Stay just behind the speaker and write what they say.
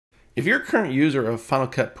If you're a current user of Final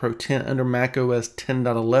Cut Pro 10 under macOS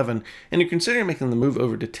 10.11 and you're considering making the move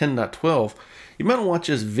over to 10.12, you might want to watch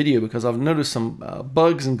this video because I've noticed some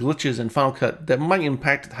bugs and glitches in Final Cut that might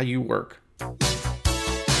impact how you work.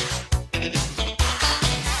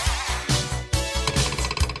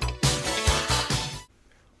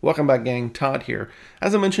 Welcome back, gang. Todd here.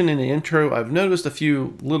 As I mentioned in the intro, I've noticed a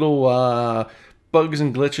few little bugs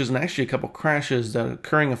and glitches and actually a couple crashes that are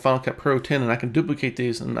occurring in Final Cut Pro 10, and I can duplicate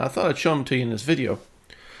these, and I thought I'd show them to you in this video.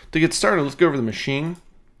 To get started, let's go over the machine.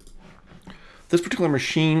 This particular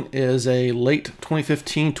machine is a late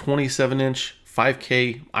 2015 27-inch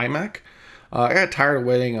 5K iMac. I got tired of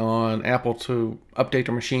waiting on Apple to update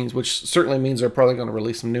their machines, which certainly means they're probably going to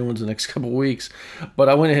release some new ones in the next couple of weeks. But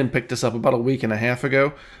I went ahead and picked this up about a week and a half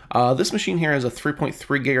ago. This machine here has a 3.3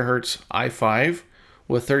 gigahertz i5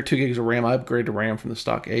 with 32 gigs of RAM. I upgraded the RAM from the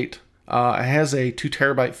stock 8. It has a 2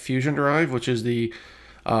 terabyte Fusion drive, which is the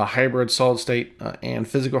hybrid solid state and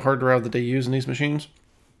physical hard drive that they use in these machines.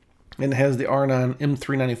 And it has the R9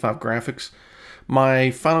 M395 graphics.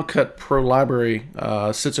 My Final Cut Pro library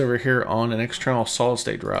sits over here on an external solid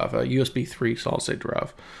state drive, a USB 3 solid state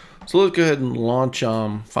drive. So let's go ahead and launch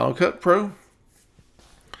Final Cut Pro.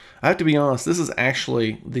 I have to be honest, this is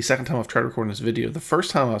actually the second time I've tried recording this video. The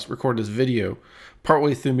first time I recorded this video,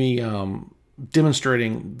 partway through me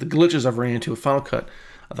demonstrating the glitches I've ran into with Final Cut,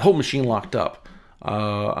 the whole machine locked up.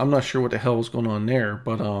 I'm not sure what the hell was going on there,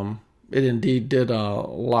 but it indeed did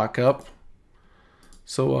lock up.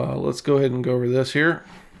 So let's go ahead and go over this here.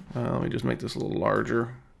 Let me just make this a little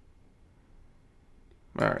larger.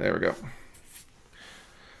 All right, there we go.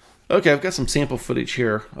 Okay, I've got some sample footage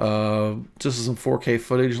here. This is some 4K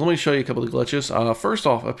footage. Let me show you a couple of glitches. First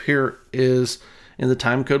off, up here is in the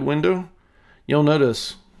timecode window. You'll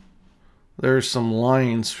notice there's some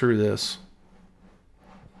lines through this.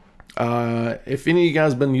 If any of you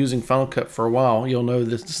guys have been using Final Cut for a while, you'll know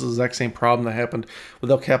this is the exact same problem that happened with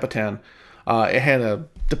El Capitan. It had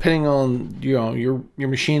depending on your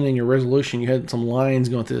machine and your resolution, you had some lines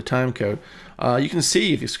going through the time code. You can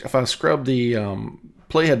see if I scrub the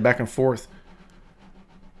playhead back and forth,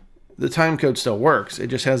 the time code still works. It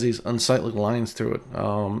just has these unsightly lines through it.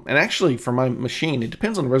 And actually, for my machine, it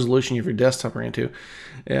depends on the resolution of your desktop you're into.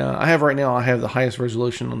 I have the highest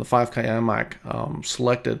resolution on the 5K iMac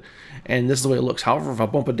selected, and this is the way it looks. However, if I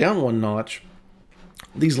bump it down one notch,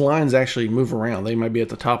 these lines actually move around. They might be at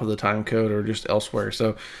the top of the time code or just elsewhere.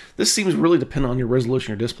 So this seems really dependent on your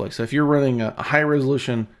resolution of your display. So if you're running a high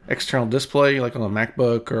resolution external display, like on a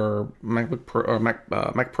MacBook or MacBook Pro or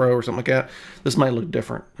Mac Pro or something like that, this might look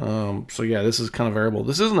different. So yeah, this is kind of variable.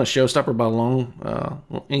 This isn't a showstopper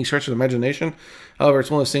by any stretch of the imagination. However,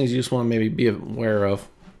 it's one of those things you just want to maybe be aware of.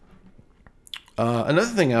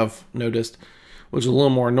 Another thing I've noticed, which is a little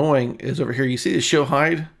more annoying, is over here you see the show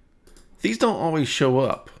hide. These don't always show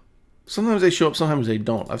up. Sometimes they show up, sometimes they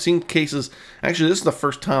don't. I've seen cases, actually this is the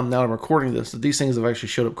first time now I'm recording this, that these things have actually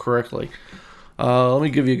showed up correctly. Let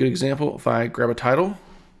me give you a good example. If I grab a title,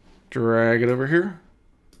 drag it over here,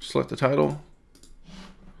 select the title,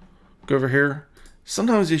 go over here.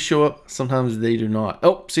 Sometimes they show up, sometimes they do not.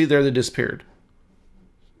 Oh, see there, they disappeared.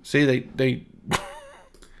 See, they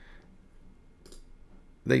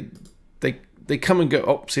come and go.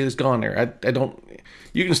 Oh, see, it's gone there. I don't.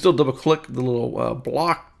 You can still double click the little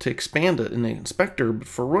block to expand it in the inspector, but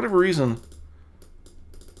for whatever reason,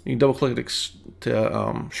 you can double click it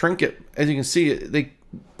to shrink it. As you can see,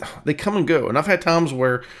 they come and go. And I've had times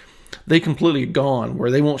where they completely gone,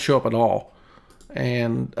 where they won't show up at all.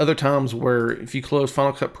 And other times where if you close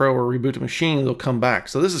Final Cut Pro or reboot the machine, they'll come back.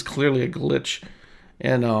 So this is clearly a glitch.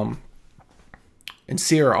 And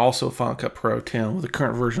Sierra also Final Cut Pro 10 with the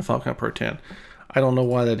current version of Final Cut Pro 10. I don't know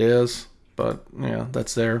why that is, but yeah,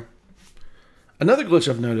 that's there. Another glitch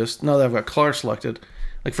I've noticed, now that I've got color selected,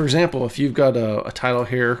 like for example, if you've got a title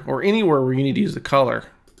here or anywhere where you need to use the color,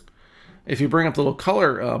 if you bring up the little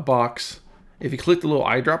color box, if you click the little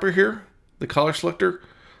eyedropper here, the color selector,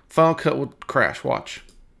 Final Cut will crash. Watch.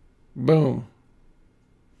 Boom.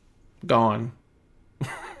 Gone.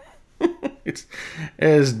 It's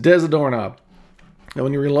as dead as a doorknob. And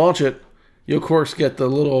when you relaunch it, you of course get the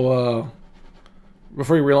little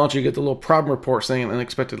before you relaunch, you get the little problem report saying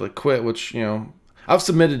unexpectedly quit, which, I've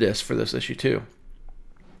submitted this for this issue too.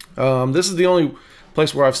 This is the only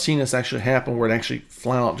place where I've seen this actually happen, where it actually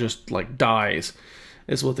flat out just like dies.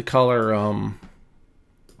 Is with the color,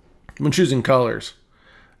 when choosing colors.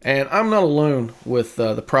 And I'm not alone with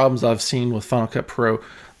the problems I've seen with Final Cut Pro.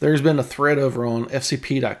 There's been a thread over on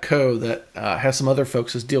FCPX that has some other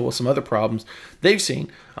folks that deal with some other problems they've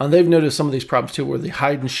seen. They've noticed some of these problems too, where the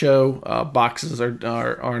hide and show boxes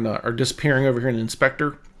are disappearing over here in the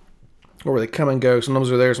inspector. or where they come and go. Sometimes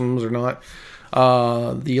they're there, sometimes they're not.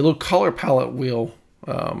 The little color palette wheel,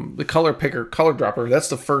 the color picker, color dropper, that's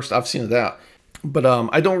the first I've seen of that. But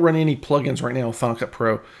I don't run any plugins right now with Final Cut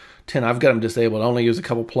Pro 10. I've got them disabled. I only use a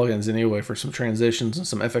couple plugins anyway for some transitions and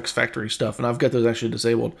some FX Factory stuff, and I've got those actually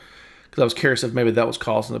disabled because I was curious if maybe that was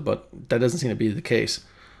causing it, but that doesn't seem to be the case.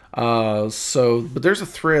 But there's a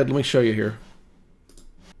thread. Let me show you here.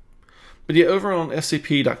 But yeah, over on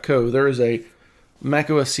FCP.co, there is a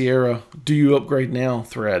macOS Sierra Do You Upgrade Now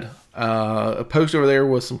thread. A post over there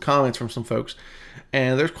with some comments from some folks.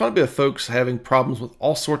 And there's quite a bit of folks having problems with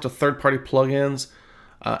all sorts of third-party plugins,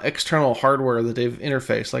 external hardware that they've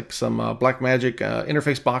interfaced, like some Blackmagic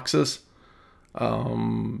interface boxes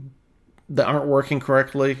that aren't working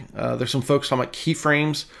correctly. There's some folks talking about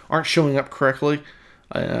keyframes aren't showing up correctly.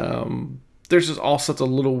 There's just all sorts of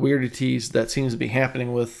little weirdities that seems to be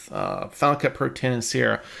happening with Final Cut Pro 10 and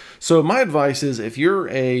Sierra. So my advice is, if you're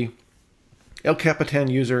a El Capitan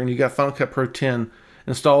user and you got Final Cut Pro 10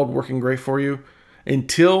 installed, working great for you,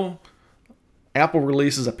 until Apple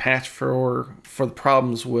releases a patch for the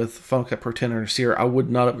problems with Final Cut Pro 10 or Sierra, I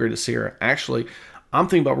would not upgrade to Sierra. Actually, I'm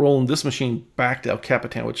thinking about rolling this machine back to El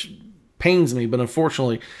Capitan, which pains me, but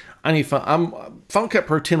unfortunately, I need Final Cut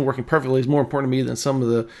Pro 10 working perfectly is more important to me than some of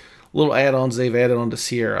the little add-ons they've added onto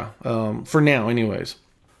Sierra, for now anyways.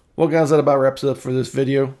 Well guys, that about wraps it up for this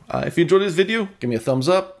video. If you enjoyed this video, give me a thumbs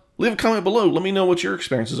up. Leave a comment below. Let me know what your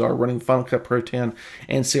experiences are running Final Cut Pro 10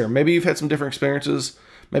 and Sierra. Maybe you've had some different experiences.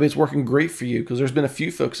 Maybe it's working great for you, because there's been a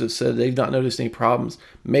few folks that said they've not noticed any problems.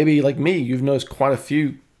 Maybe, like me, you've noticed quite a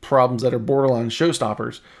few problems that are borderline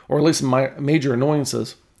showstoppers, or at least major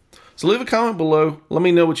annoyances. So leave a comment below. Let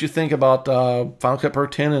me know what you think about Final Cut Pro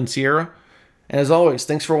 10 and Sierra. And as always,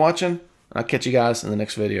 thanks for watching. I'll catch you guys in the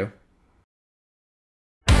next video.